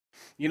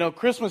You know,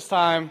 Christmas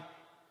time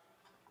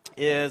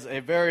is a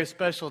very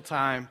special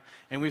time,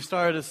 and we've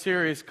started a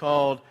series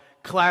called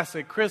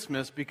Classic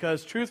Christmas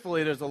because,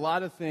 truthfully, there's a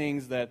lot of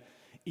things that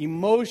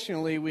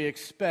emotionally we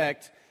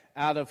expect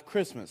out of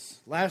Christmas.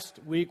 Last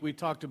week we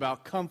talked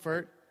about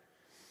comfort.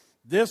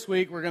 This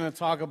week we're going to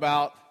talk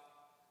about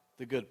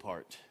the good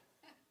part,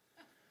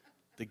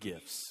 the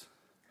gifts.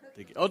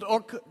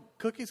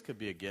 Cookies could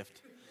be a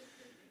gift.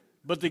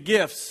 But the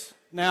gifts.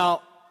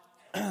 Now,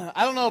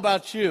 I don't know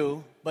about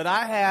you, but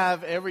I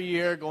have every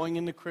year going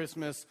into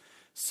Christmas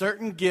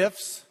certain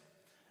gifts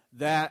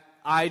that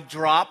I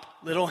drop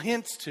little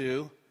hints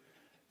to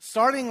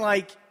starting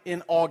like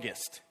in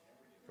August,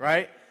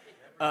 right?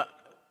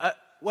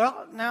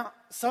 Well, now,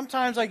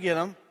 sometimes I get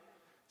them,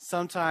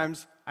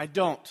 sometimes I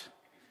don't.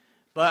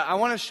 But I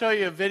want to show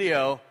you a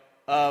video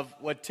of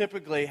what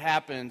typically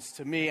happens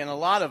to me and a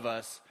lot of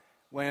us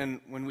when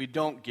we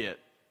don't get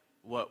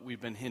what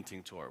we've been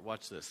hinting toward.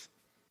 Watch this.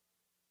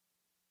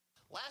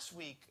 Last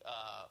week,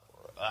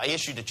 I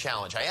issued a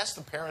challenge. I asked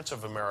the parents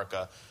of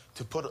America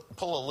to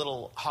pull a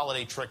little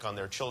holiday trick on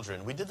their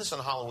children. We did this on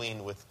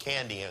Halloween with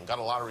candy and got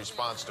a lot of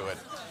response to it.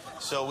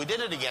 So we did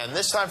it again,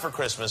 this time for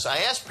Christmas. I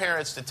asked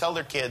parents to tell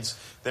their kids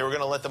they were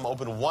going to let them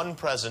open one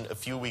present a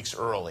few weeks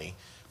early.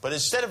 But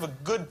instead of a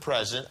good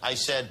present, I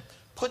said,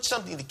 put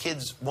something the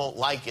kids won't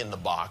like in the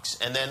box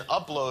and then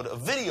upload a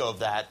video of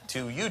that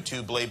to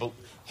YouTube labeled,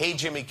 "Hey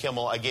Jimmy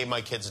Kimmel, I gave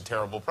my kids a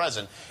terrible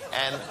present."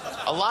 And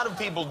a lot of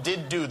people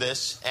did do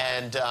this,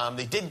 and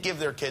they did give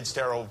their kids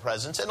terrible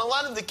presents, and a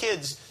lot of the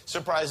kids,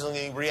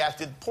 surprisingly,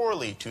 reacted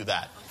poorly to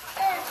that.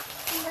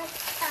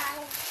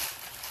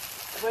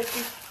 What'd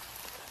you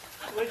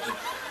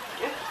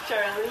get,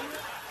 Charlie?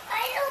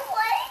 I don't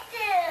like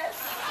this.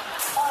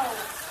 Oh.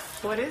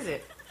 What is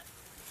it?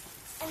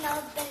 An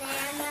old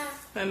banana.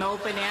 An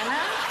old banana?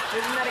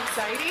 Isn't that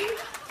exciting?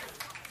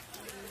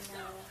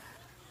 No.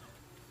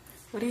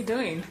 What are you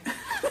doing?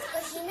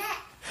 Pushing it.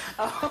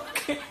 Oh,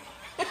 okay.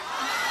 Wow.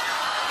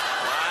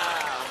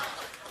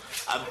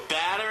 A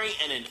battery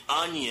and an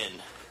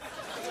onion.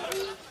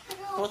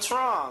 What's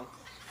wrong?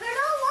 I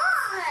don't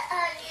want an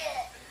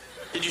onion.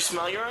 Did you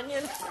smell your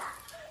onion?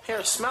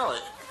 Here, smell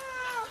it. Oh,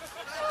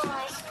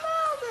 I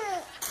smelled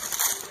it.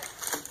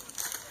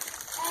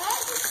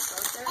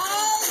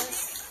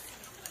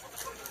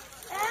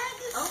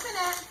 Eggs. Open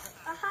it.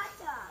 A hot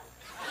dog.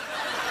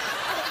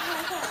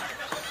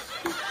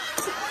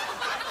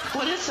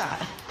 What is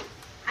that?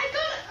 I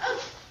got a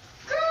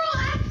girl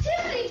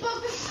activity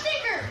book with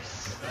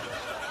stickers.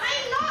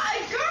 I'm not a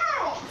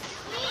girl.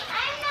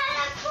 I'm not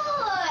a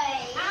boy.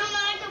 I'm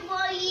not a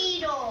boy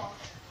either.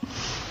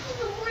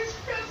 The worst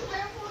present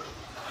ever.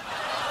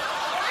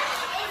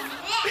 What is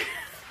this?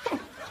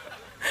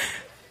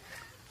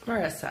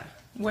 Marissa,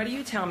 what do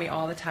you tell me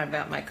all the time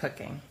about my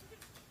cooking?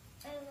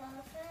 I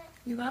love it.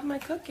 You love my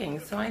cooking,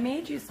 so I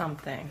made you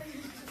something.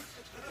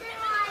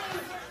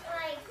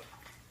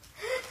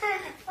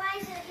 Why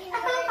is it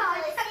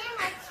really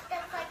sandwich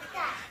stuff like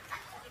that?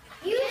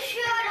 You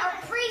should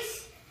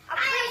appreciate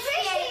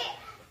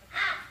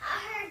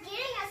her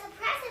getting us a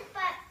present,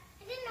 but I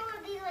didn't know it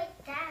would be like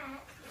that.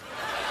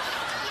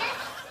 Yes,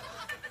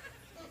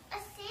 a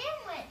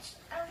sandwich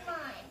of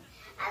mine.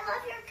 I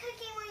love your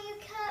cooking when you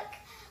cook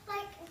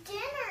like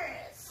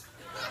dinners,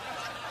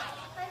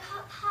 like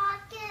Hot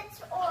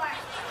Pockets or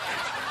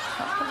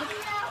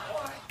pasta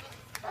or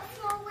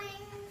buffalo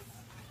wings,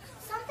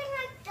 something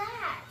like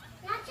that.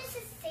 Not just a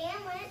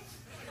sandwich.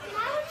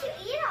 Why would you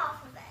eat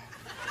off of it?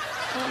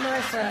 Well,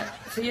 Marissa,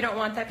 so you don't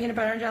want that peanut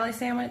butter and jelly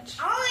sandwich?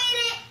 I'll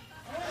eat it.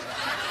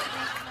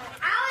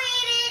 I'll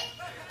eat it.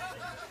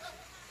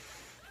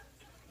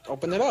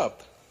 Open it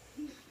up.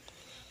 You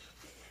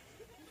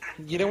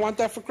didn't want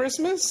that for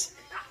Christmas?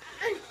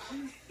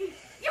 You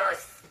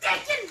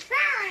stinking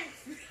parents!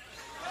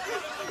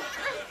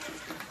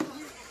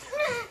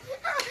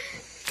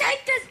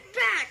 Take this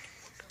back.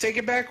 Take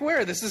it back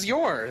where? This is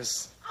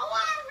yours. I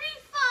want a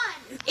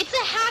refund. It's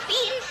a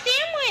half-eaten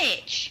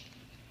sandwich.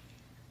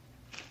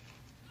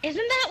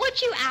 Isn't that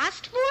what you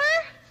asked for?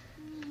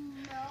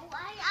 No,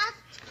 I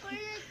asked for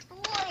your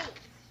toy.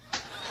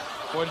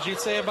 What did you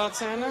say about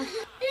Santa?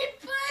 He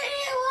put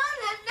you on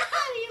the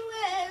naughty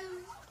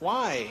list.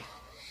 Why?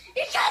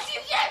 Because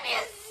you gave me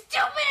a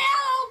stupid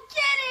Hello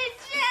Kitty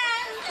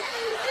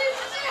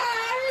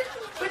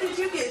What did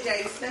you get,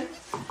 Jason?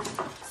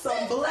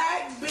 Some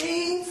black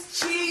beans,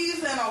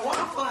 cheese, and a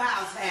Waffle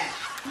House hat.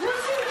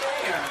 What's in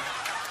there?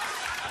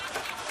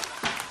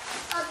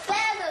 A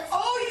bag of...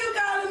 Oh, you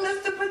got a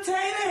Mr.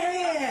 Potato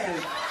Head.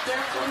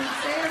 They're from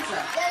Santa.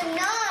 They're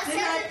not. Did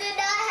Santa I- did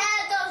not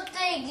have those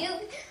things.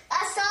 I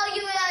saw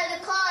you in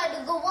the car in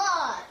the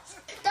garage.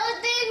 Those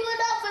things were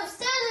not from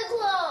Santa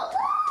Claus.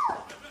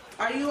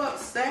 Are you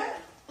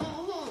upset?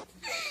 Mm-hmm.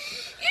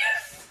 You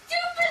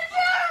stupid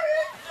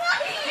parents! I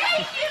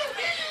hate you!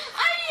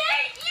 I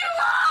hate you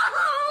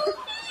all!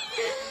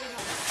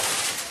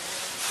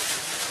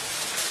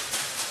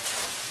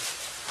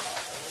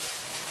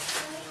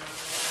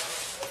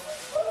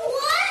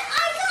 What?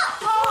 I got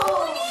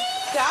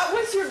ponies? That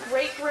was your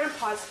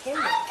great-grandpa's I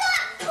hammer.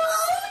 got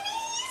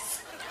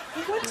ponies?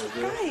 Hey,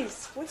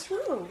 guys, what's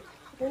wrong?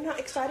 You're not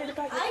excited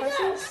about your I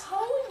presents? got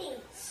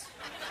ponies.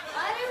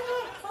 I don't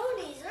want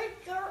ponies.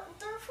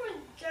 They're for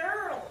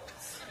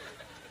girls.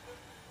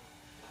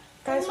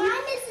 Guys,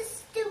 Mine is a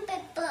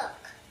stupid book.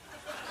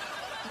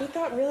 we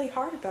thought really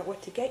hard about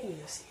what to get you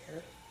this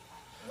year.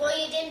 Well,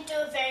 you didn't do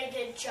a very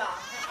good job.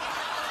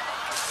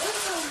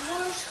 It's the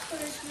worst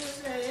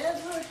Christmas I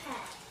ever had.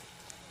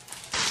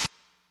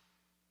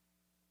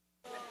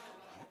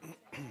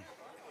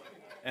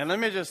 And let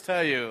me just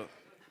tell you,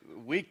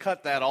 we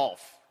cut that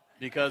off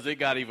because it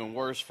got even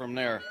worse from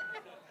there.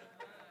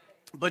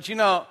 But you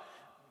know,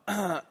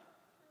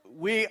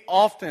 we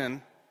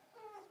often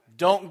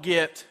don't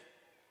get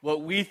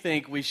what we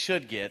think we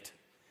should get.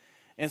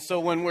 And so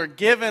when we're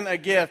given a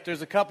gift,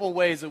 there's a couple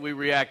ways that we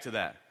react to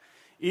that.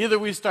 Either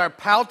we start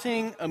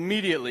pouting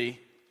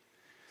immediately,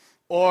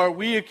 or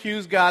we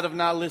accuse God of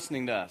not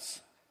listening to us,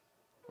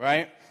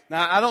 right?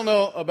 Now, I don't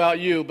know about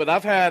you, but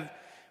I've had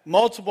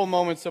multiple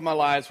moments in my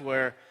life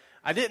where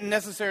I didn't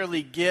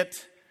necessarily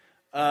get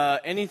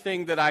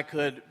anything that I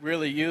could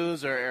really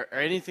use or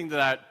anything that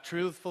I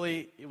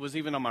truthfully, it was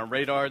even on my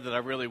radar that I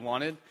really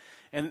wanted.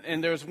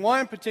 And there was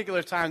one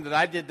particular time that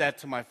I did that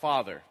to my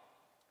father,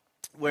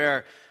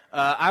 where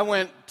I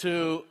went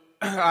to,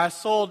 I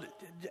sold,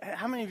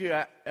 how many of you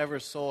ever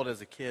sold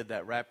as a kid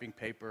that wrapping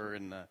paper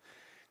and the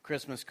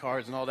Christmas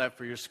cards and all that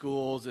for your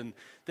schools? And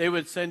they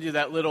would send you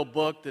that little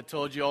book that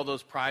told you all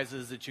those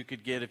prizes that you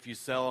could get if you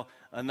sell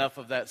enough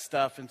of that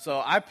stuff. And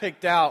so I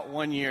picked out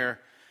one year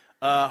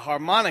a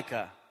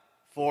harmonica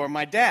for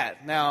my dad.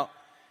 Now,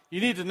 you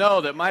need to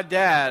know that my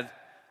dad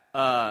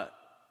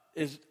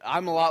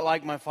I'm a lot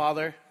like my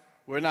father.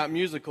 We're not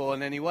musical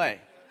in any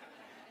way.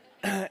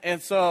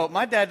 And so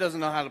my dad doesn't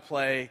know how to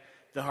play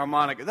the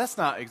harmonica. That's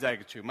not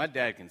exactly true. My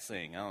dad can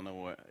sing. I don't know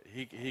what,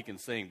 he can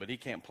sing, but he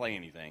can't play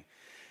anything.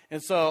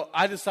 And so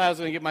I decided I was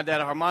going to get my dad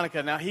a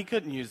harmonica. Now, he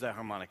couldn't use that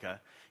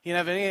harmonica. He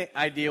didn't have any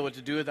idea what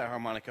to do with that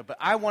harmonica, but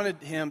I wanted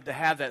him to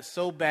have that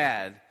so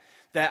bad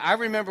that I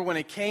remember when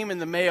it came in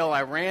the mail,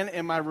 I ran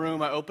in my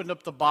room, I opened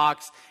up the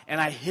box,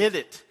 and I hid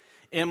it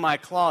in my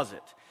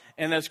closet.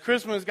 And as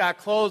Christmas got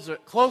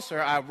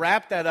closer, I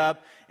wrapped that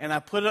up, and I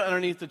put it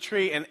underneath the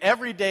tree, and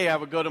every day I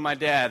would go to my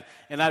dad,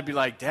 and I'd be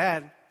like,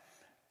 Dad,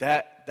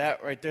 that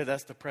right there,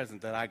 that's the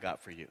present that I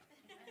got for you.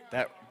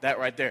 That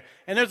right there.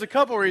 And there's a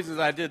couple reasons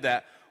I did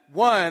that.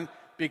 One,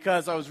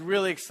 because I was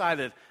really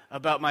excited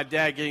about my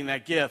dad getting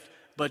that gift.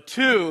 But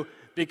two,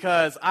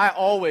 because I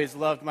always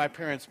loved my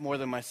parents more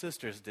than my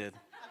sisters did.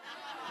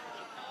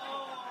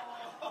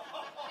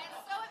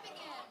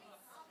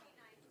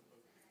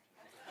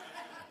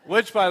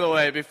 Which, by the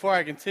way, before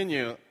I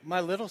continue,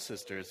 my little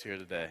sister is here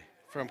today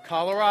from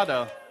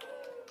Colorado.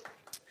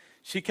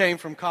 She came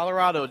from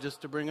Colorado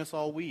just to bring us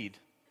all weed.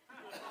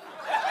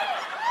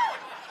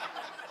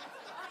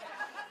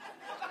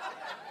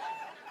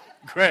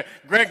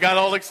 Greg got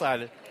all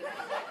excited.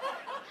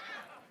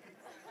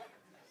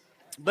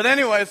 But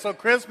anyway, so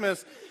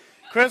Christmas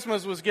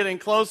was getting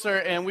closer,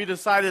 and we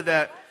decided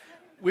that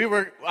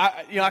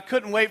I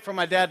couldn't wait for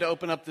my dad to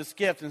open up this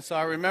gift. And so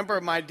I remember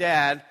my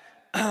dad,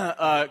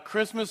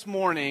 Christmas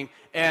morning,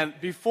 and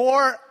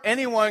before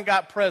anyone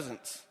got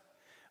presents,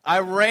 I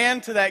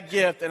ran to that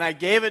gift, and I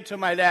gave it to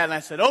my dad, and I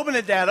said, "Open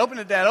it, Dad, open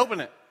it, Dad,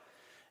 open it."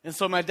 And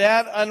so my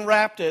dad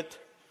unwrapped it,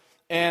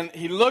 and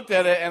he looked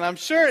at it, and I'm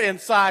sure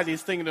inside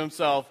he's thinking to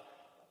himself,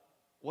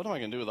 what am I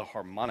going to do with a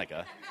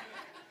harmonica?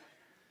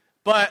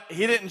 But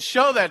he didn't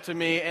show that to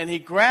me, and he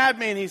grabbed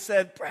me and he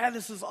said, "Brad,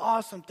 this is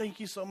awesome. Thank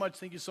you so much.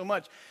 Thank you so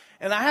much."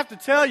 And I have to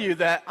tell you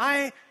that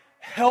I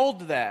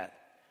held that.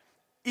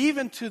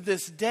 Even to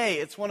this day,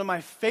 it's one of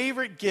my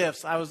favorite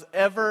gifts I was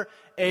ever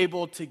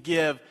able to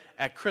give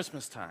at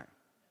Christmas time.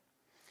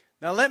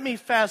 Now, let me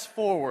fast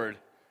forward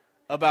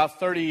about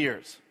 30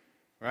 years,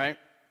 right?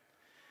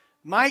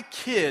 My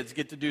kids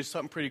get to do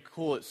something pretty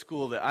cool at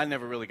school that I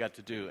never really got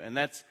to do, and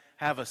that's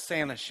have a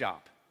Santa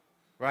shop,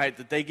 right?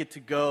 That they get to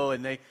go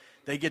and they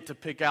get to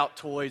pick out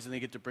toys and they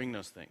get to bring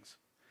those things.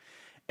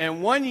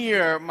 And one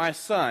year, my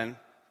son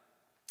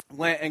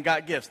went and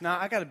got gifts. Now,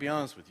 I got to be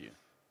honest with you.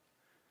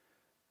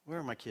 Where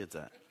are my kids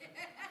at?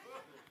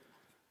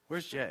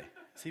 Where's Jay?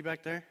 Is he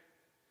back there?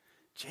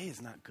 Jay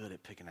is not good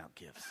at picking out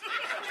gifts.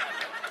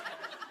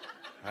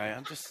 All right,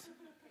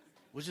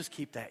 we'll just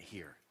keep that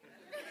here.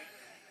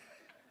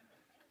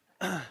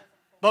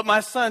 But my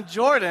son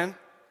Jordan,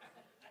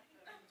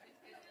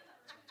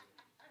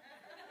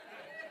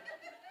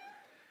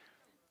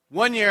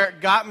 one year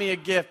got me a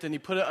gift and he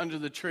put it under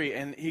the tree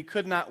and he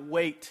could not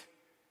wait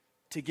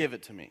to give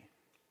it to me,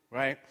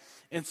 right?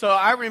 And so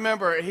I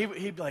remember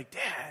he'd be like,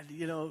 "Dad,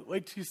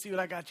 wait till you see what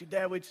I got you,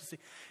 Dad, wait till you see."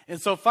 And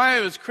so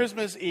finally it was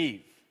Christmas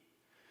Eve.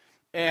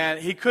 And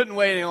he couldn't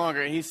wait any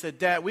longer. And he said,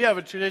 "Dad, we have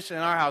a tradition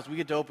in our house. We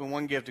get to open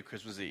one gift at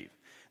Christmas Eve."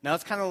 Now,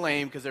 it's kind of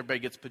lame because everybody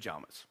gets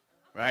pajamas,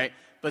 right?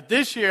 But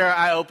this year,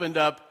 I opened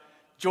up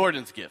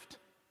Jordan's gift.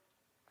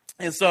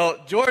 And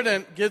so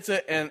Jordan gets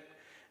it, and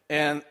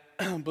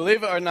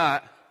believe it or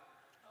not,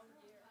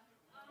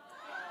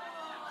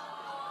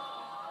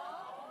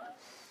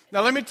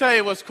 now let me tell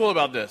you what's cool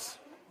about this.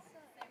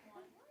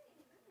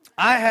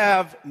 I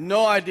have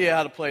no idea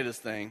how to play this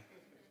thing.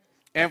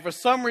 And for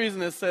some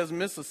reason it says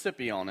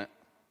Mississippi on it,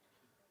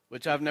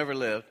 which I've never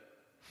lived.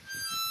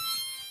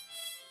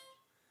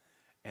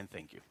 And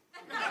thank you.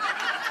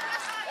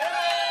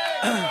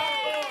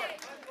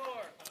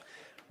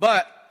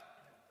 But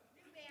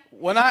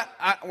when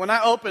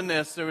I opened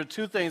this, there were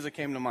two things that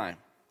came to mind.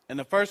 And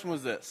the first one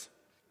was this.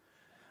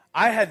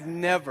 I had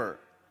never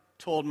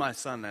told my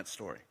son that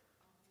story.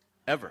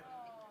 Ever.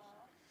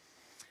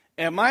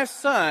 And my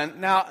son,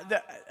 now,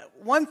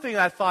 one thing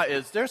I thought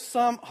is there's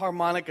some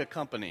harmonica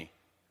company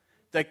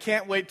that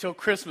can't wait till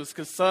Christmas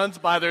because sons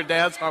buy their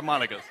dads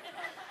harmonicas.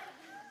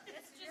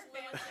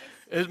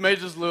 It's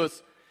Majors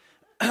Lewis.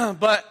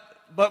 But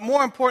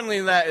more importantly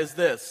than that is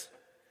this.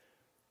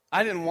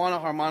 I didn't want a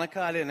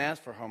harmonica. I didn't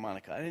ask for a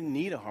harmonica. I didn't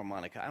need a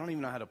harmonica. I don't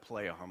even know how to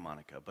play a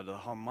harmonica. But a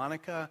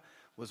harmonica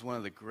was one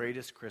of the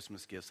greatest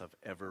Christmas gifts I've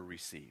ever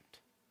received.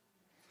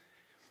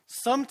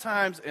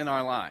 Sometimes in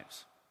our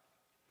lives,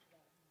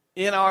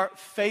 in our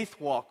faith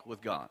walk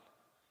with God,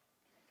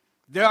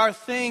 there are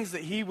things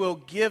that He will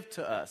give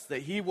to us,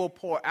 that He will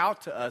pour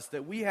out to us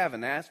that we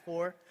haven't asked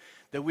for,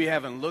 that we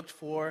haven't looked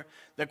for,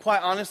 that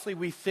quite honestly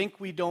we think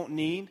we don't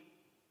need.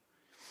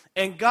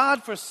 And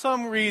God, for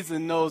some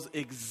reason, knows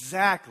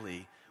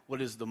exactly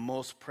what is the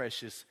most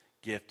precious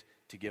gift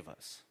to give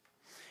us.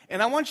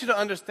 And I want you to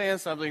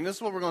understand something. This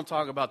is what we're going to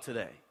talk about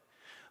today.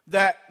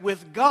 That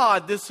with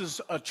God, this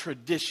is a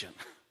tradition,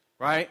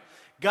 right?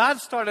 God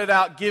started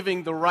out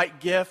giving the right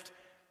gift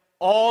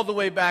all the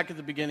way back at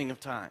the beginning of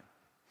time.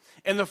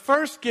 And the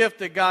first gift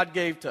that God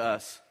gave to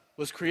us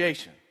was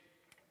creation.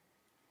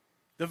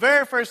 The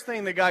very first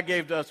thing that God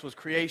gave to us was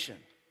creation.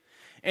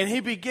 And He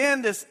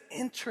began this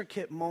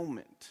intricate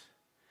moment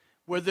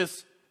where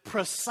this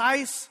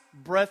precise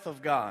breath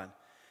of God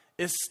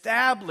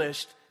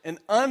established an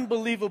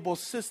unbelievable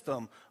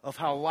system of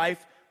how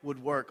life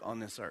would work on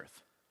this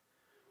earth.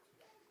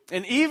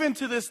 And even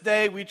to this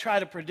day, we try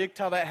to predict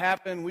how that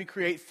happened. We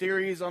create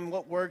theories on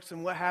what works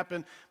and what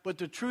happened. But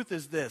the truth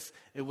is this: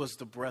 it was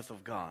the breath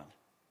of God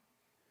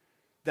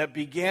that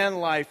began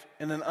life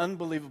in an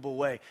unbelievable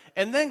way.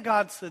 And then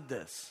God said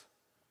this: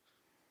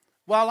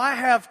 while I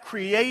have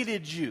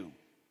created you,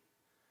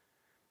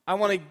 I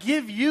want to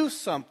give you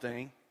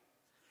something.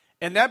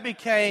 And that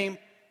became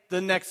the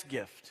next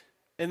gift.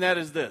 And that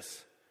is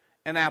this: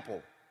 an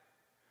apple.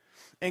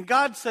 And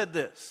God said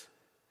this: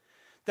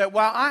 that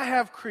while I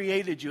have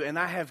created you and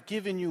I have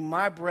given you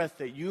my breath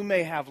that you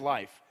may have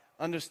life,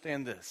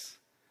 understand this: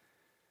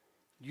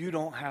 you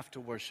don't have to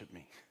worship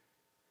me.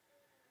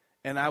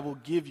 And I will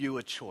give you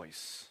a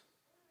choice.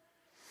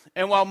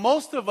 And while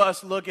most of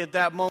us look at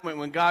that moment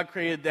when God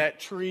created that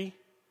tree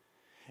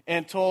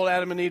and told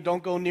Adam and Eve,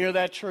 don't go near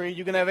that tree.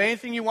 You can have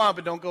anything you want,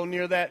 but don't go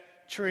near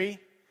that tree.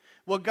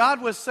 What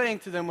God was saying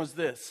to them was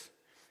this: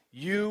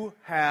 you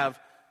have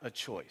a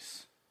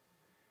choice.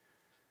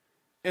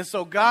 And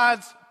so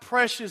God's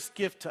precious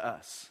gift to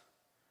us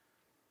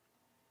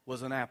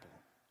was an apple,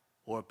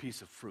 or a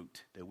piece of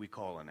fruit that we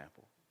call an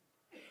apple.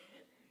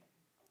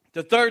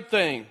 The third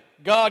thing,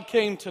 God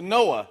came to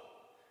Noah,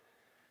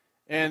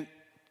 and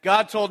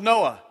God told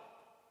Noah,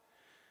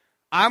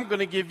 I'm going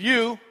to give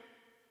you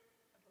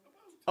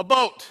a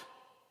boat.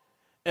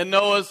 And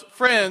Noah's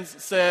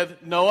friends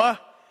said,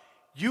 Noah,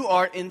 you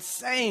are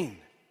insane.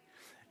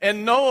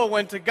 And Noah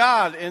went to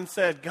God and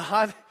said,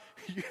 God,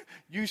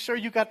 you sure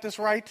you got this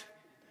right?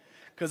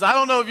 Because I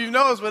don't know if you've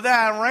noticed, but that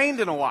hasn't rained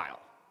in a while,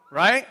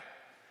 right?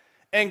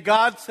 And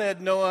God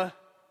said, Noah,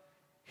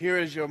 here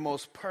is your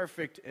most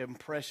perfect and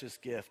precious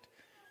gift.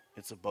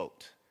 It's a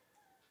boat.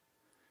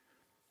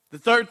 The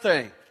third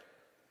thing,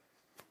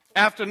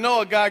 after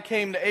Noah, God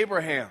came to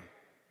Abraham.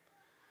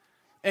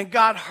 And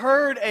God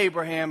heard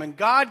Abraham, and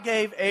God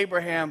gave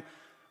Abraham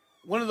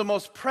one of the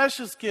most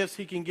precious gifts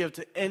He can give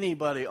to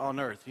anybody on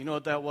earth. You know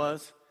what that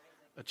was?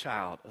 A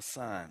child, a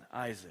son,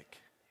 Isaac.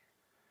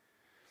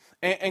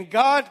 And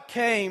God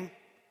came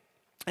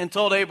and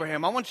told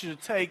Abraham, I want you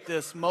to take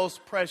this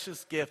most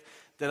precious gift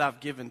that I've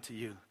given to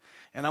you.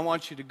 And I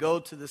want you to go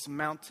to this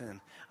mountain.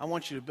 I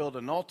want you to build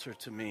an altar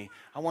to me.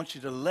 I want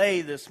you to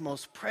lay this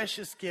most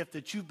precious gift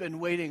that you've been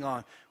waiting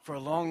on for a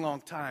long,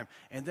 long time.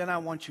 And then I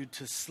want you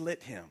to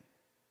slit him.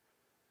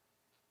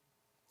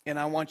 And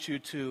I want you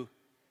to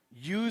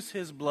use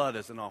his blood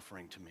as an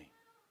offering to me.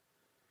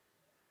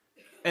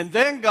 And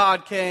then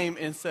God came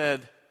and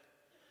said,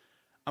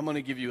 I'm going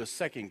to give you a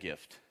second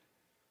gift.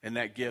 And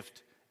that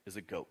gift is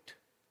a goat.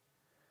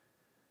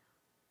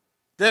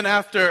 Then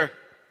after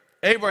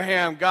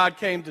Abraham, God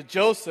came to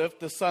Joseph,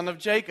 the son of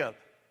Jacob.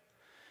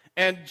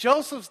 And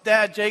Joseph's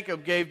dad,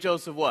 Jacob, gave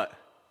Joseph what?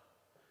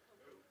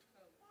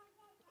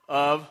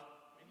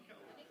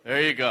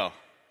 There you go.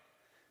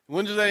 He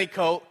wouldn't just any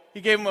coat.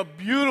 He gave him a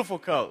beautiful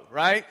coat,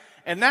 right?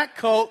 And that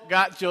coat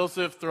got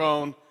Joseph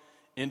thrown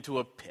into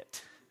a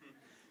pit.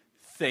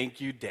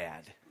 Thank you,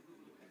 Dad.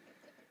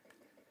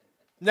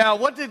 Now,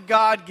 what did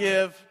God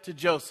give to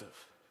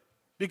Joseph?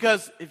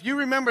 Because if you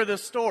remember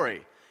this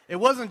story, It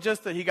wasn't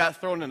just that he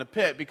got thrown in a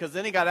pit, because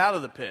then he got out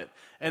of the pit,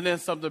 and then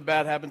something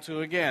bad happened to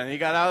him again. And he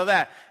got out of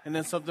that, and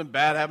then something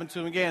bad happened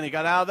to him again. He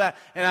got out of that.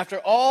 And after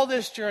all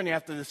this journey,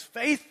 after this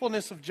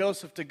faithfulness of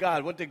Joseph to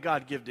God, what did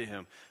God give to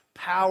him?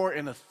 Power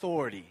and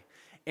authority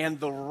and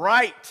the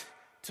right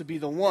to be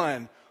the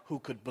one who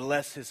could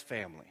bless his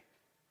family.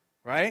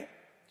 Right?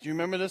 Do you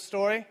remember this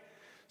story?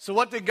 So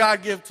what did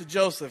God give to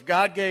Joseph?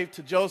 God gave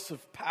to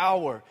Joseph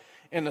power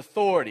and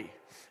authority.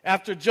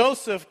 After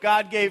Joseph,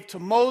 God gave to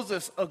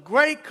Moses a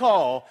great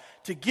call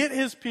to get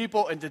his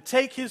people and to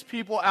take his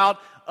people out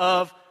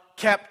of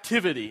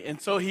captivity. And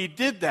so he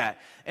did that.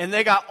 And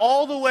they got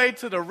all the way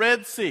to the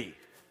Red Sea.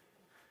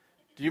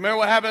 Do you remember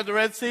what happened at the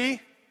Red Sea?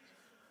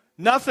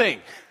 Nothing,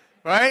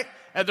 right?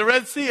 At the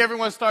Red Sea,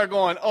 everyone started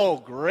going, oh,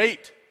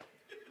 great.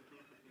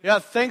 Yeah,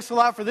 thanks a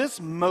lot for this,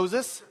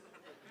 Moses.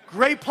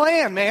 Great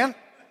plan, man.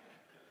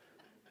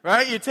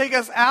 Right? You take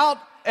us out,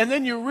 and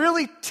then you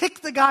really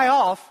tick the guy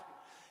off.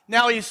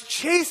 Now he's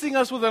chasing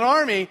us with an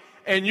army,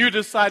 and you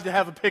decide to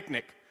have a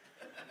picnic.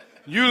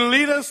 You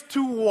lead us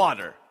to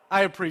water.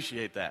 I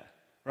appreciate that,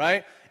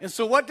 right? And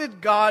so what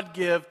did God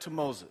give to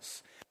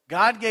Moses?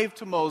 God gave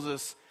to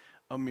Moses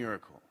a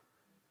miracle,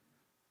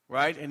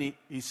 right? And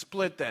he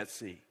split that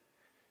sea.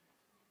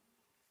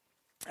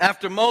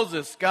 After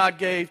Moses, God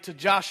gave to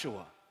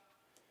Joshua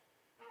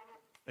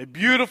a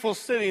beautiful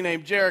city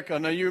named Jericho.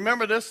 Now, you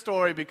remember this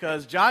story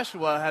because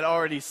Joshua had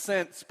already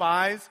sent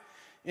spies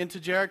into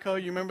Jericho.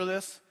 You remember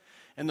this?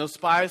 And those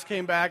spies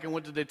came back, and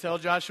what did they tell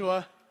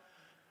Joshua?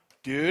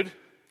 Dude,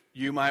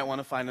 you might want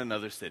to find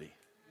another city.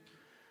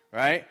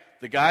 Right?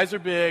 The guys are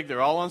big.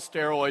 They're all on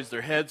steroids.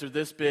 Their heads are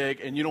this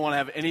big, and you don't want to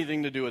have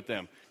anything to do with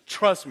them.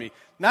 Trust me.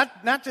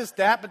 Not just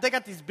that, but they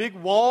got these big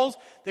walls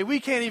that we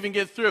can't even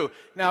get through.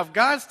 Now, if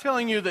God's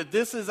telling you that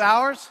this is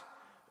ours,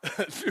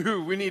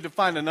 dude, we need to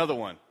find another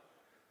one.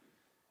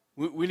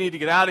 We need to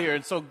get out of here.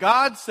 And so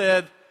God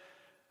said,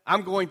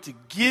 I'm going to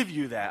give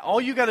you that. All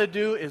you got to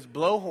do is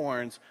blow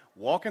horns,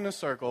 walk in a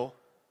circle,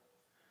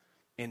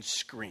 and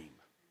scream.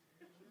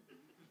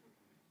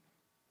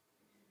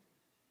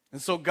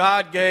 And so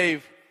God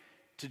gave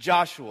to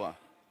Joshua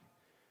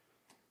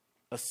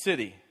a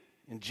city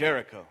in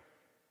Jericho.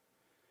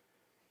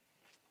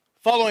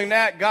 Following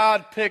that,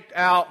 God picked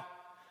out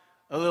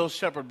a little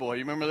shepherd boy.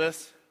 You remember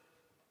this?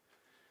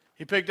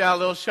 He picked out a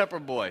little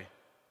shepherd boy.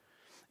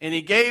 And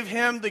he gave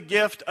him the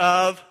gift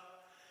of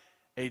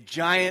a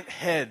giant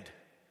head,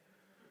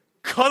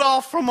 cut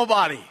off from a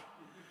body,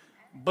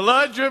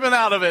 blood dripping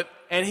out of it,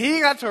 and he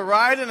got to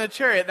ride in a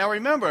chariot. Now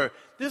remember,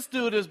 this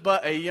dude is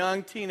but a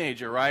young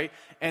teenager, right?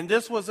 And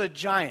this was a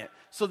giant.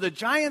 So the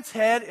giant's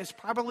head is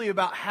probably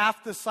about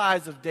half the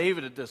size of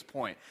David at this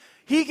point.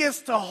 He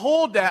gets to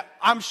hold that,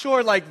 I'm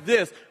sure, like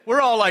this.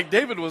 We're all like,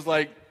 David was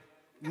like,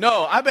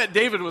 no. I bet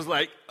David was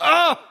like,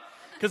 oh,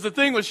 because the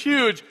thing was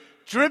huge,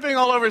 dripping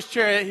all over his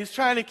chariot. He's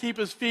trying to keep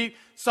his feet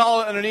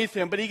solid underneath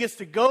him, but he gets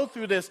to go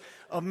through this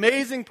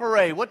amazing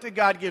parade. What did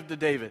God give to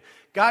David?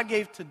 God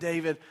gave to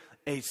David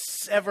a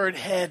severed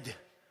head.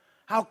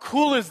 How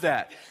cool is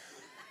that?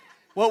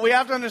 What we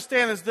have to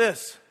understand is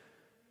this.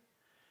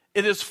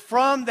 It is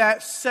from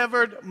that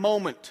severed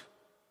moment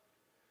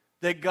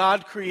that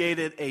God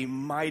created a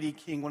mighty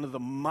king, one of the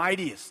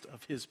mightiest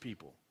of his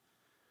people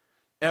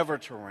ever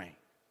to reign.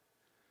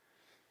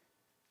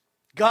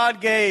 God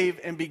gave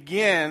and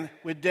began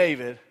with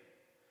David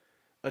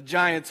a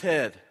giant's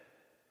head.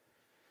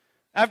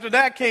 After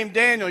that came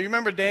Daniel. You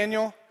remember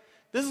Daniel?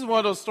 This is one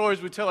of those stories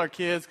we tell our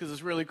kids because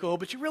it's really cool,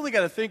 but you really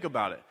got to think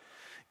about it.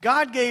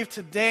 God gave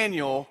to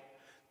Daniel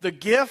the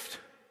gift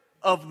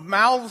of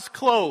mouths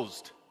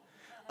closed.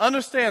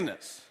 Understand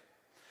this.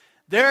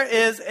 There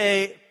is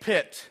a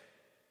pit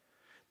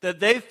that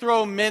they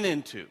throw men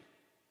into.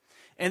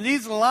 And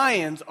these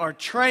lions are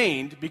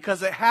trained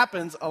because it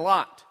happens a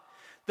lot.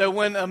 That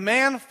when a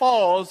man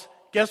falls,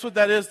 guess what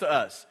that is to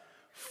us?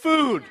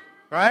 Food,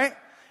 right?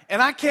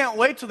 And I can't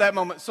wait till that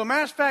moment. So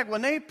matter of fact,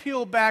 when they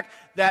peel back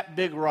that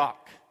big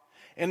rock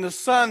and the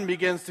sun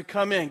begins to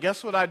come in,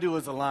 guess what I do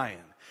as a lion?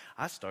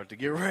 I start to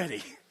get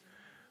ready,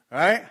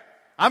 right?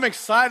 I'm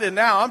excited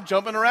now. I'm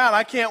jumping around.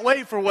 I can't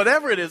wait for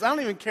whatever it is. I don't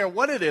even care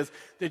what it is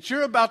that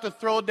you're about to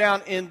throw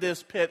down in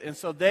this pit. And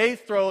so they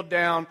throw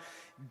down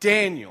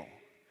Daniel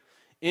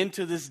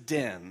into this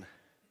den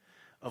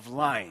of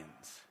lions,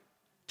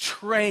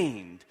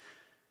 trained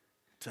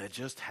to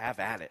just have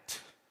at it.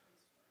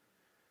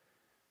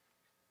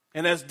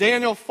 And as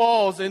Daniel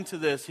falls into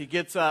this, he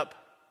gets up,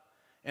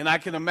 and I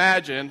can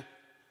imagine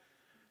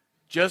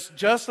just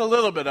a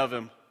little bit of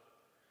him,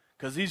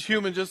 because he's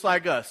human just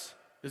like us,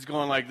 is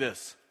going like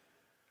this.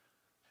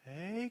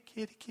 Hey,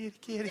 kitty, kitty,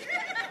 kitty.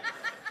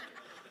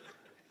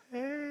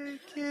 Hey,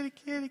 kitty,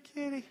 kitty,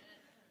 kitty.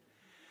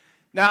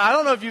 Now, I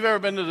don't know if you've ever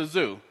been to the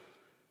zoo,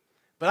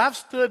 but I've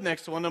stood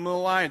next to one of them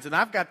little lions, and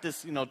I've got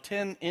this,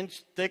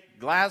 10-inch thick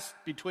glass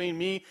between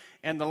me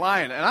and the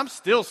lion, and I'm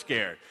still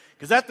scared,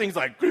 because that thing's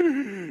like,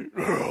 and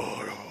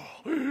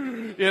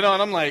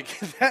I'm like,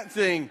 that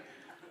thing,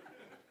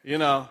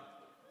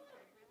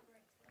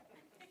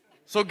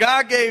 So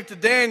God gave to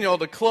Daniel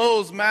the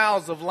closed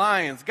mouths of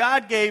lions.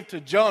 God gave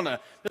to Jonah,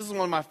 this is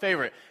one of my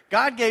favorite,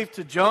 God gave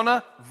to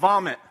Jonah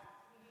vomit.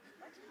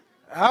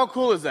 How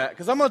cool is that?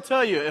 Because I'm going to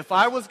tell you, if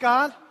I was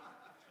God,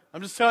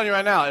 I'm just telling you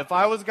right now, if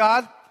I was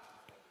God,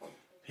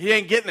 he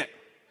ain't getting it.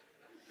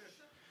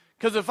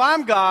 Because if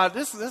I'm God,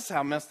 this is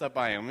how messed up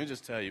I am. Let me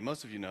just tell you,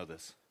 most of you know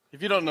this.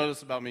 If you don't know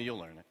this about me, you'll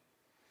learn it.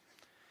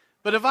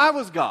 But if I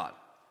was God,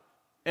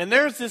 and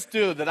there's this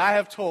dude that I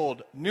have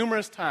told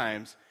numerous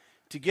times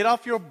to get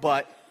off your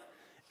butt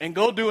and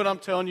go do what I'm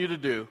telling you to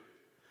do,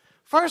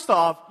 first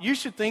off, you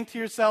should think to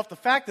yourself, the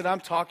fact that I'm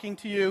talking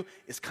to you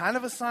is kind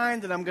of a sign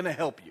that I'm going to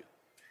help you,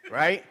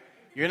 right?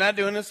 You're not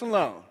doing this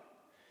alone.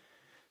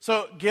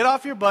 So get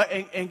off your butt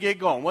and get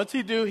going. What's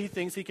he do? He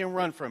thinks he can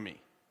run from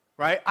me,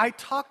 right? I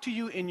talk to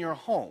you in your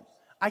home.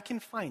 I can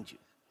find you.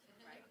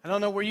 I don't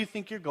know where you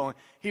think you're going.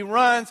 He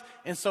runs,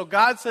 and so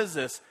God says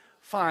this,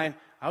 fine,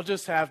 I'll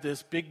just have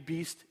this big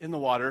beast in the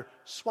water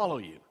swallow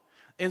you.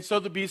 And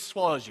so the beast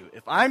swallows you.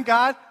 If I'm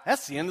God,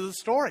 that's the end of the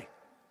story.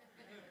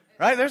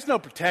 Right? There's no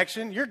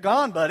protection. You're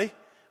gone, buddy.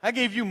 I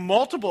gave you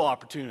multiple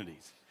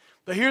opportunities.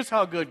 But here's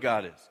how good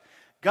God is.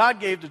 God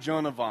gave to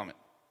Jonah vomit.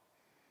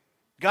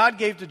 God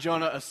gave to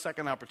Jonah a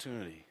second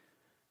opportunity.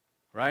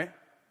 Right?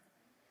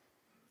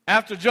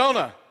 After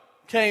Jonah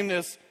came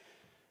this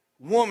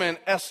woman,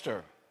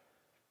 Esther.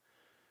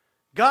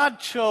 God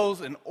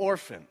chose an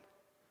orphan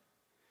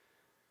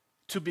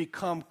to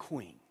become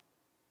queen.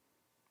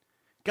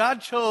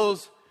 God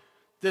chose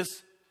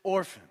this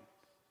orphan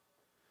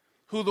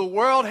who the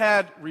world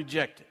had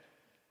rejected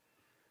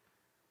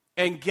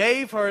and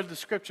gave her, the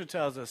scripture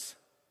tells us,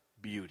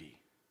 beauty.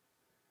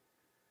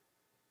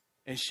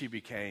 And she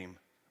became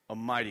a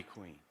mighty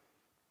queen.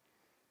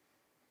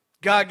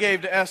 God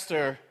gave to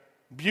Esther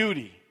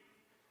beauty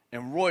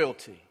and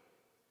royalty.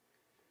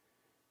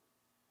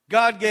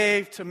 God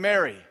gave to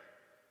Mary,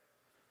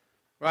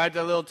 right,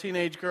 that little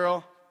teenage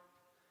girl.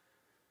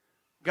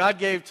 God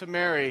gave to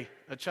Mary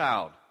a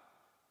child.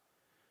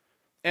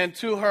 And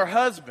to her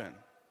husband,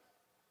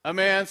 a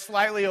man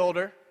slightly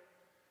older,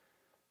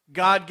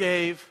 God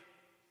gave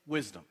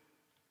wisdom.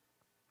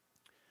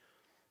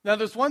 Now,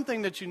 there's one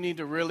thing that you need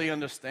to really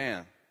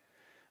understand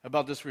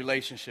about this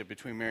relationship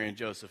between Mary and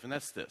Joseph, and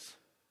that's this.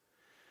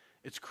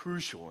 It's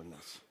crucial in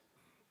this.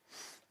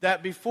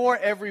 That before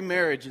every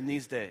marriage in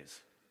these days,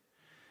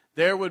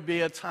 there would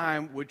be a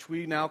time which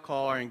we now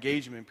call our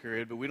engagement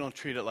period, but we don't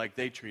treat it like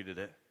they treated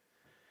it,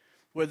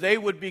 where they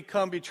would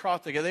become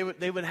betrothed together.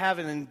 They would have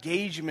an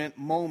engagement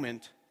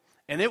moment,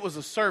 and it was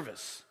a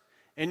service.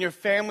 And your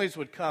families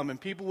would come, and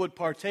people would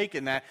partake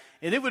in that.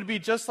 And it would be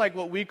just like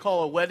what we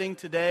call a wedding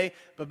today,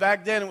 but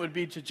back then it would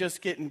be to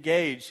just get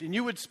engaged. And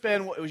you would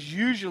spend what was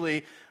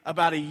usually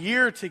about a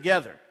year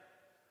together.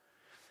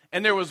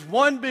 And there was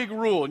one big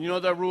rule, and you know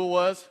what that rule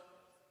was?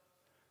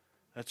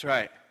 That's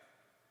right.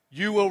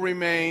 You will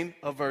remain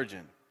a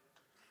virgin.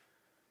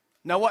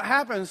 Now, what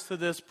happens to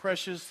this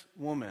precious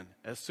woman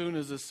as soon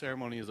as this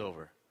ceremony is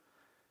over?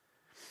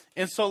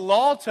 And so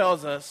law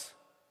tells us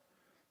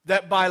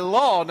that by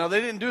law, now they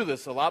didn't do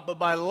this a lot, but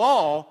by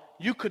law,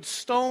 you could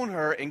stone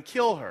her and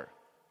kill her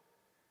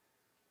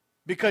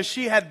because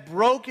she had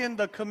broken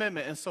the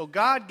commitment. And so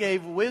God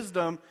gave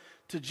wisdom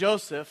to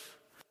Joseph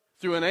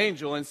through an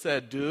angel and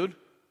said, dude,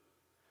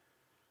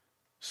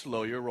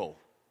 slow your roll.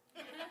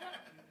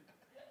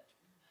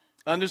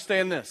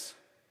 Understand this.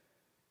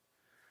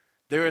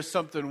 There is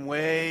something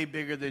way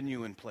bigger than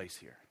you in place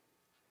here.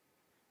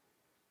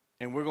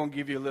 And we're going to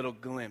give you a little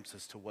glimpse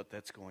as to what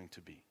that's going to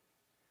be.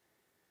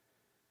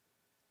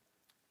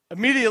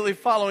 Immediately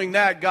following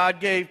that, God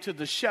gave to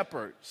the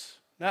shepherds.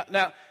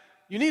 Now,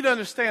 you need to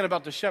understand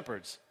about the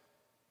shepherds.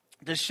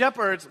 The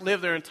shepherds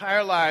live their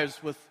entire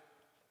lives with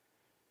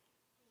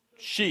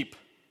sheep,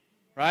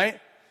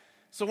 right?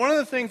 So one of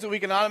the things that we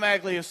can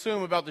automatically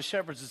assume about the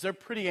shepherds is they're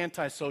pretty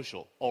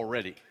antisocial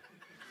already.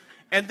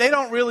 And they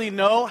don't really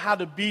know how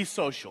to be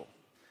social.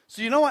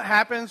 So you know what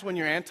happens when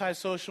you're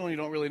antisocial and you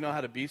don't really know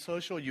how to be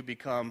social? You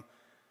become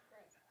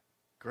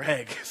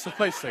Greg.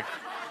 Somebody say.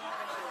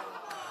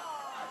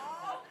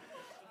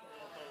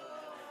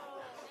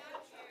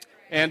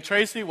 And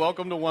Tracy,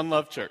 welcome to One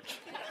Love Church.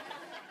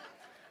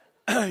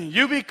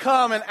 You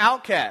become an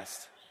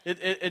outcast.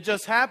 It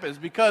just happens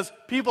because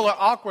people are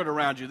awkward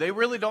around you. They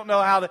really don't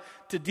know how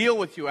to deal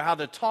with you or how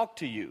to talk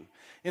to you.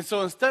 And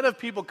so instead of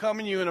people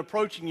coming to you and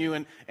approaching you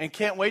and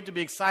can't wait to be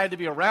excited to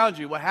be around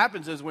you, what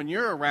happens is when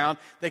you're around,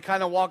 they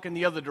kind of walk in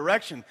the other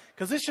direction.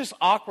 Because it's just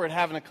awkward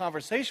having a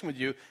conversation with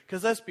you.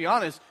 Because let's be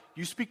honest,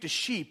 you speak to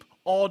sheep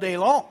all day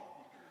long.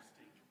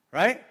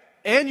 Right?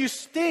 And you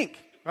stink.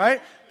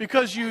 Right?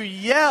 Because you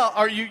yell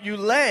or you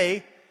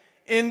lay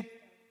in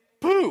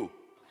poo.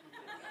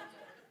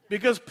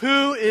 Because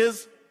poo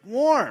is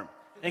warm.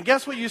 And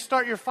guess what you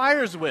start your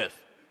fires with?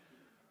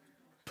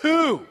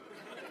 Poo.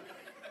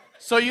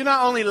 So you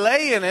not only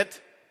lay in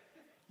it,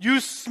 you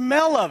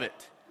smell of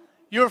it.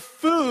 Your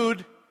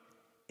food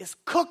is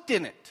cooked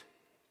in it,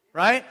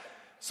 right?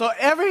 So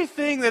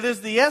everything that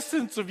is the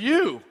essence of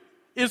you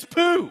is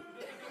poo.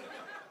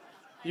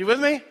 You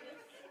with me?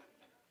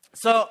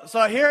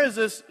 So here is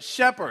this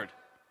shepherd,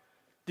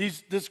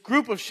 this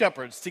group of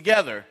shepherds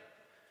together.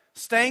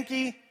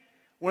 Stanky,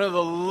 one of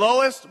the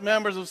lowest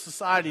members of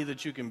society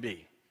that you can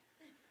be.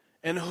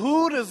 And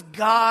who does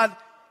God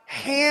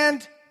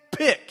hand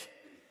pick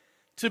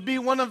to be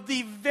one of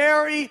the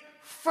very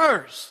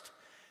first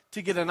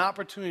to get an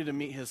opportunity to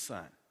meet his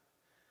son?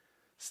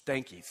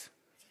 Stankies.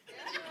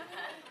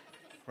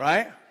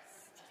 Right?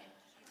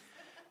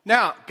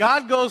 Now,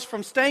 God goes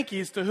from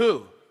stankies to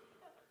who?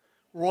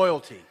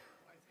 Royalty.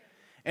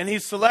 And he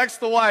selects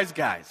the wise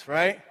guys,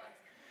 right?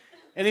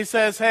 And he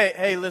says,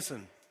 hey,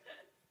 listen,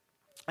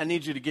 I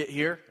need you to get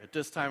here at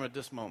this time, at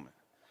this moment.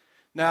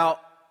 Now,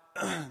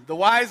 the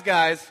wise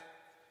guys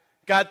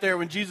got there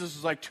when Jesus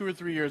was like 2 or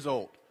 3 years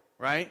old,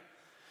 right?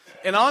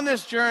 And on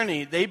this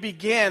journey, they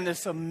began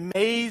this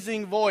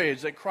amazing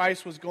voyage that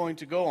Christ was going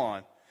to go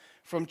on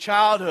from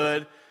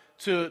childhood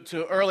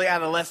to early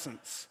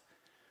adolescence.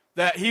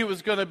 That he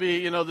was going to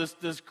be,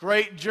 this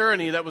great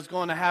journey that was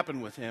going to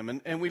happen with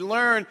him. And we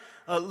learn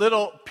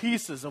little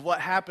pieces of what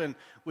happened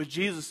with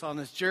Jesus on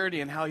this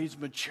journey and how he's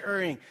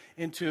maturing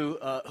into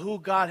who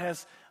God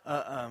has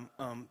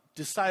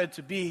decided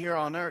to be here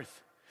on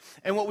earth.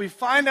 And what we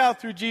find out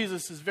through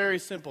Jesus is very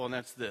simple, and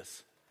that's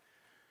this.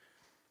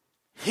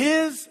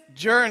 His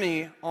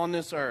journey on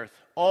this earth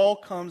all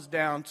comes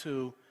down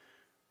to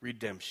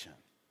redemption.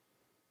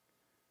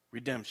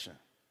 Redemption.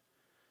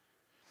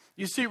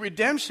 You see,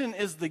 redemption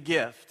is the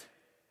gift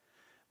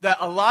that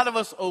a lot of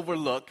us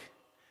overlook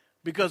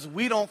because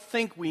we don't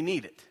think we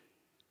need it.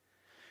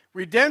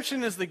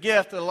 Redemption is the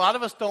gift that a lot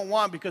of us don't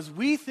want because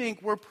we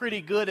think we're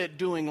pretty good at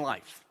doing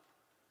life.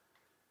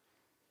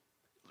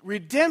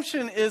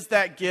 Redemption is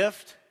that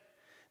gift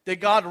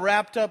that God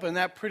wrapped up in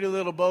that pretty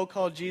little bow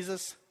called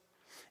Jesus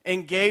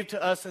and gave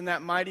to us in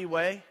that mighty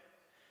way.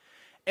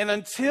 And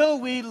until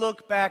we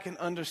look back and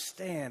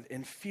understand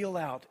and feel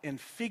out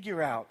and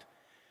figure out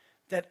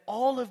that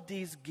all of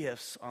these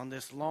gifts on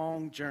this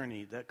long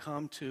journey that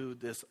come to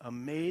this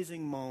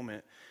amazing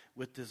moment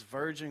with this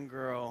virgin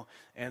girl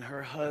and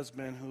her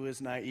husband who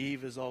is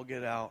naive as all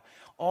get out,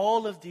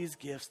 all of these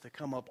gifts that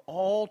come up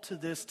all to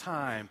this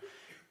time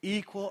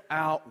equal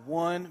out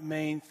one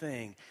main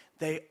thing.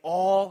 They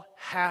all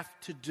have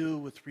to do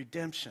with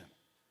redemption.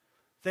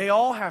 They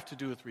all have to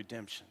do with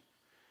redemption.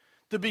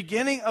 The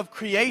beginning of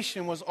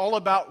creation was all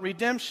about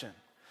redemption.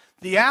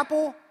 The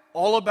apple,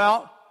 all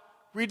about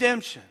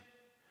redemption.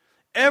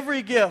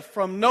 Every gift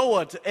from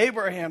Noah to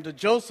Abraham to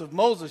Joseph,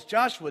 Moses,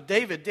 Joshua,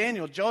 David,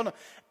 Daniel, Jonah,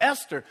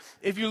 Esther.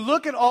 If you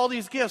look at all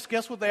these gifts,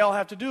 guess what they all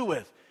have to do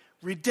with?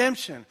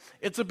 Redemption.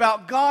 It's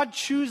about God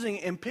choosing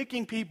and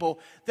picking people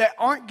that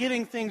aren't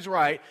getting things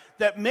right,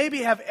 that maybe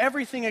have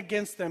everything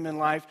against them in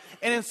life.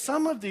 And in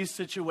some of these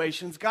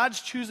situations, God's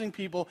choosing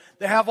people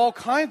that have all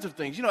kinds of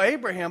things.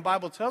 Abraham,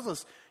 Bible tells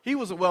us, he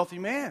was a wealthy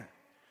man.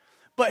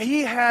 But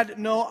he had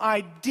no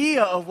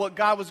idea of what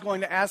God was going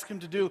to ask him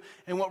to do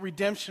and what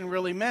redemption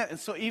really meant. And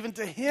so even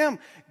to him,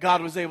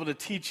 God was able to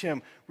teach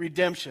him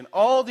redemption.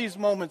 All these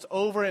moments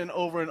over and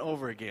over and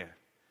over again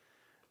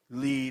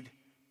lead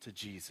to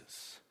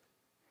Jesus.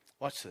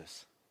 Watch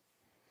this.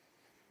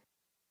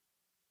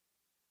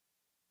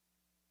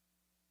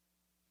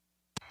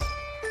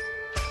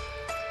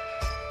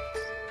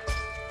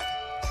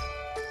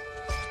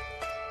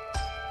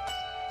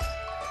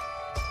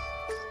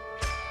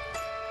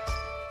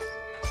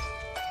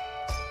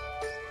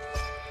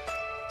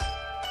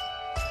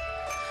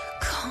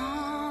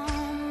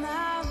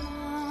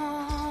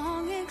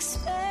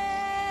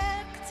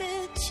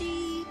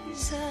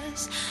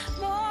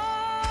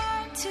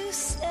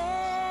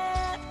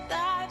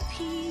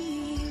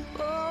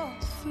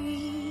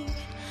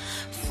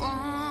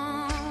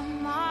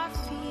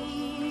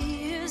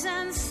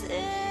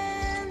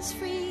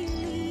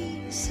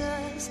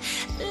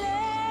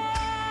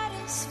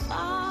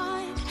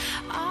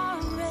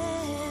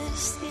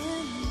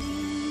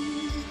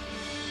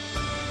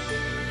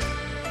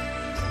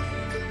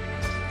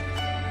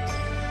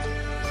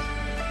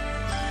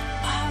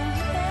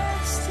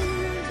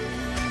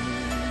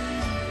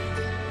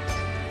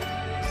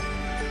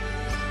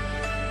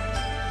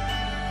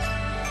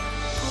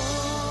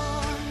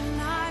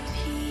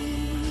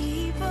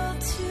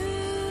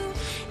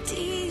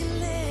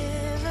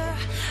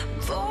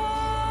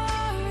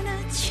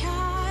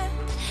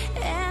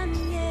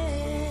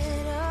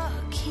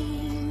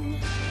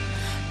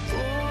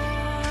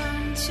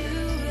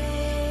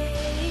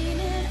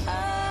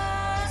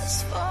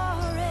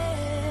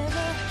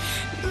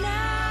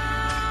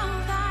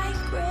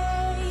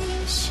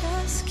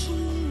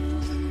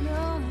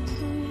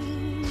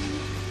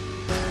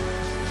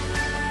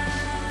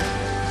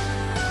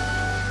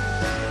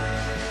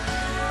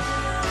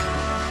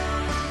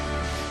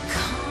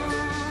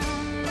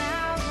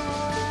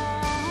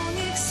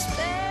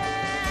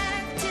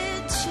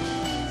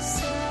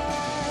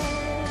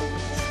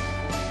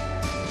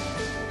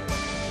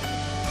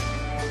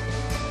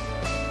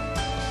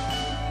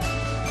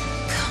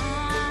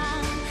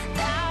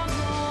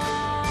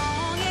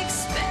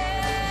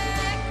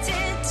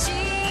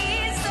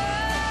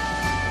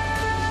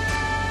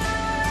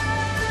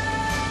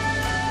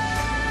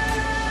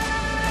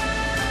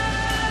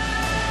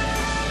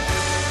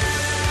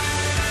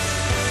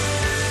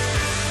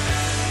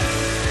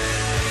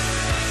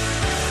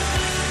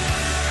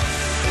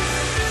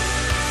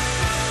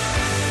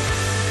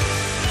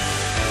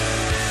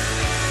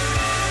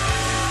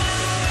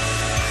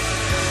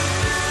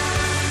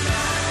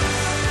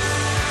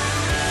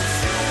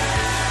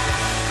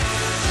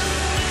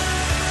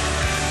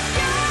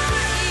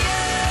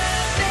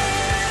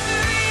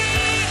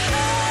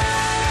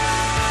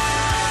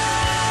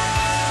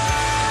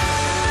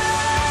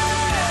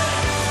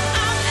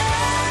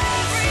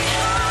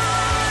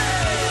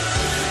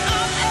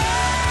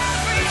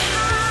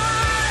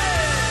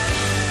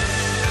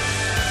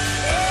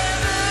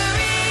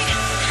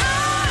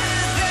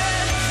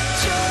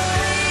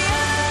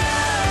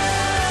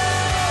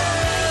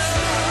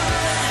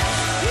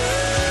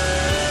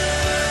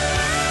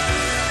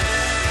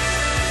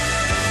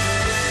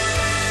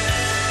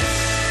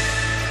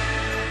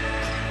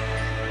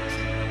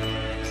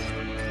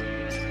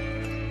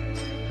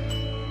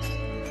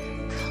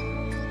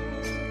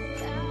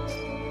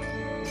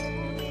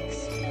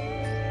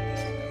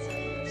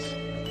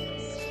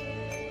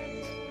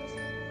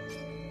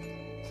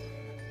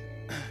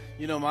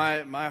 You know,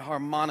 my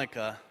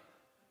harmonica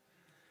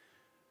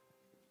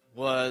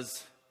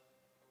was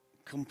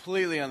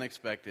completely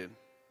unexpected.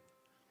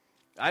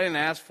 I didn't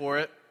ask for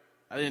it.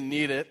 I didn't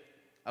need it.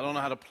 I don't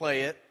know how to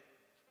play it.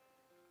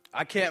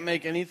 I can't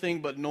make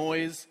anything but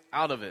noise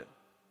out of it.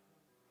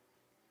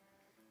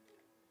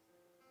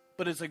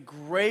 But it's a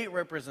great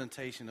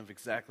representation of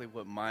exactly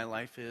what my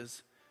life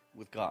is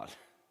with God.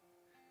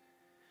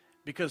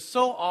 Because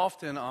so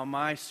often on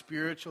my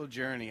spiritual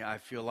journey, I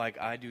feel like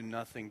I do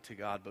nothing to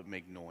God but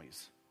make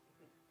noise.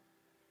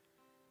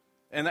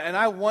 And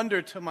I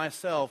wonder to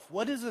myself,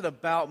 what is it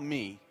about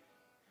me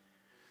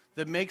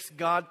that makes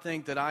God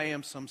think that I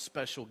am some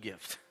special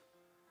gift?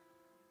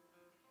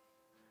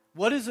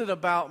 What is it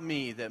about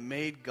me that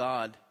made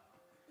God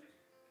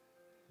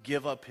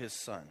give up his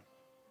son?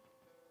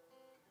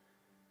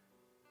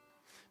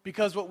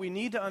 Because what we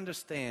need to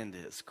understand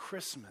is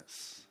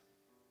Christmas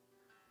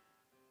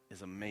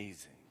is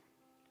amazing.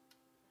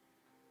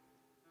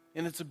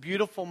 And it's a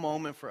beautiful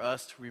moment for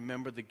us to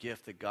remember the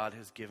gift that God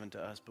has given to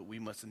us, but we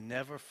must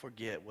never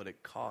forget what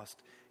it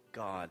cost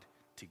God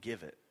to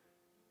give it.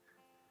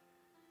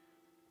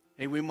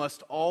 And we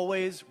must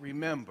always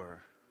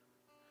remember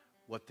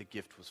what the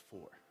gift was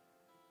for.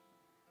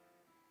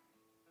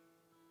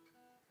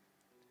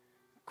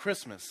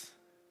 Christmas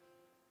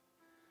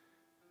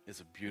is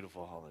a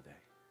beautiful holiday.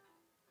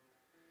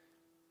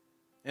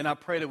 And I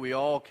pray that we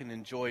all can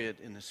enjoy it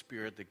in the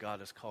spirit that God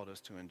has called us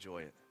to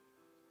enjoy it.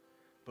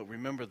 But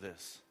remember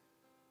this.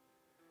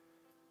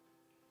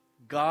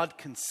 God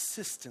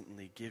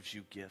consistently gives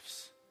you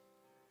gifts.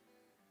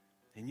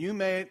 And you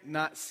may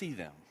not see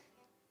them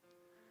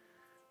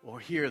or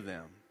hear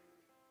them.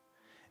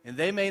 And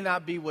they may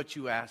not be what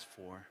you asked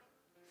for.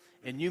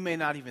 And you may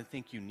not even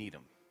think you need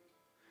them.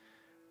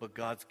 But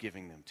God's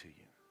giving them to you.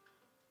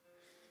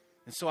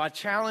 And so I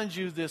challenge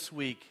you this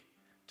week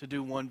to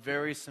do one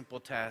very simple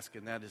task,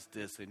 and that is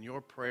this. In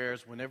your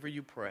prayers, whenever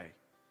you pray,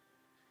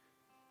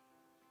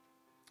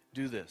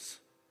 do this.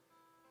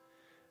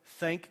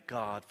 Thank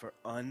God for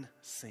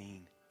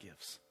unseen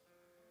gifts.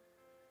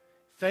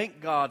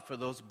 Thank God for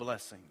those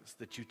blessings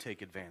that you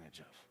take advantage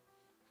of.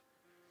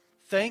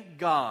 Thank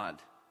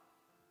God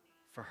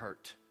for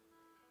hurt.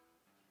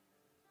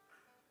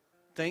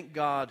 Thank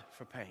God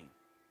for pain.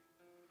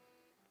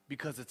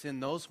 Because it's in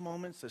those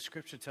moments that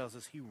Scripture tells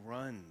us he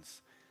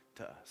runs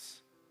to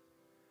us.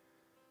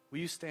 Will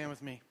you stand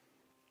with me?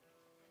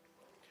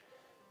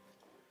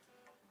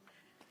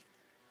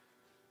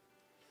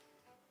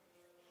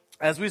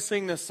 As we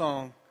sing this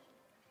song,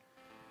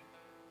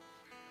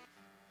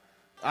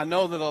 I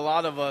know that a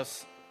lot of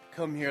us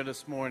come here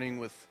this morning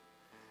with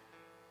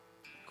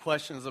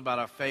questions about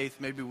our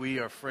faith. Maybe we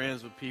are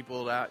friends with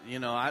people that,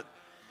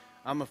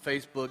 I'm a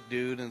Facebook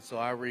dude, and so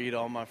I read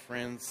all my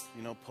friends,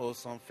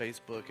 posts on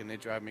Facebook, and they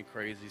drive me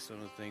crazy, some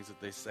of the things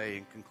that they say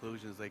and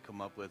conclusions they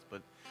come up with.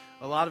 But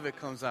a lot of it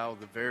comes out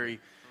with a very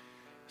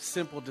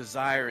simple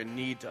desire and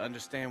need to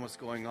understand what's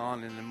going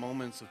on. And in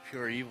moments of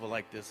pure evil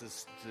like this,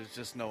 there's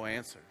just no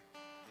answer.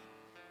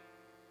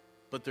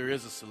 But there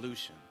is a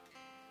solution.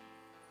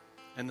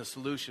 And the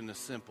solution is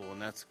simple,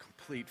 and that's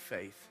complete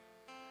faith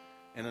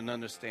and an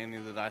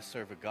understanding that I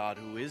serve a God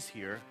who is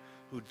here,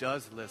 who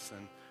does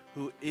listen,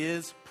 who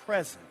is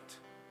present,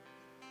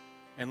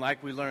 and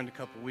like we learned a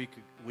couple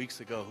weeks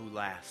ago, who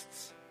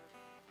lasts.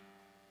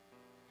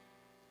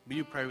 Will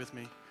you pray with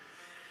me?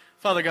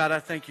 Father God, I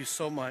thank you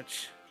so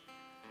much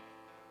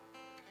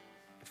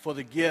for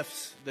the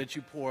gifts that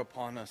you pour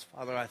upon us.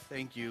 Father, I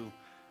thank you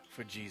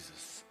for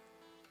Jesus.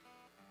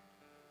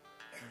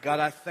 God,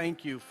 I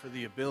thank you for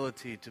the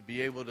ability to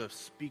be able to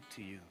speak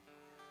to you.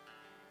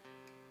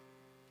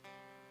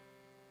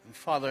 And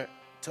Father,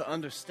 to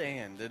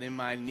understand that in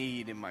my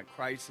need, in my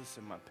crisis,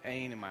 in my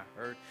pain, in my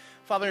hurt,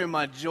 Father, in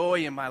my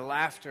joy, in my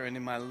laughter, and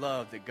in my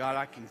love, that God,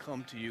 I can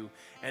come to you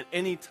at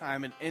any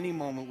time, at any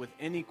moment, with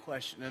any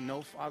question, and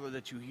know, Father,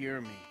 that you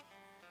hear me.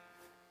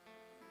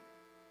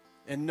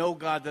 And know,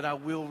 God, that I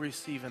will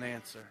receive an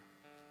answer.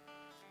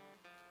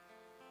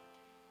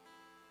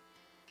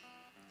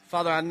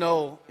 Father, I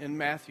know in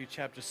Matthew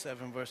chapter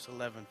 7, verse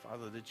 11,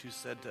 Father, that you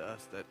said to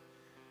us that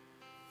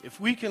if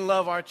we can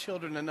love our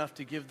children enough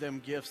to give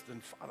them gifts,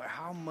 then, Father,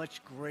 how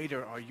much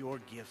greater are your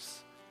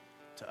gifts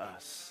to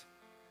us?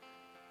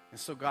 And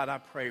so, God, I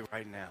pray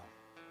right now,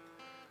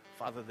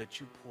 Father,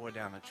 that you pour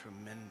down a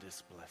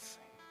tremendous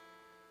blessing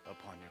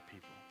upon your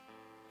people.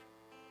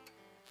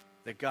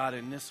 That, God,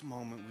 in this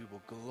moment, we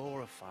will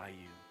glorify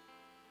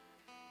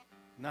you,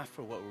 not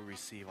for what we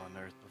receive on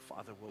earth, but,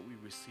 Father, what we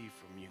receive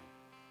from you.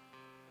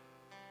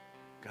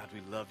 God, we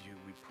love you,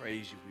 we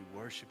praise you, we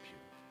worship you.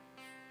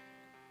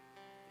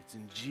 It's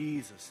in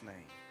Jesus'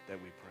 name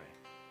that we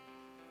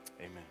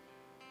pray. Amen.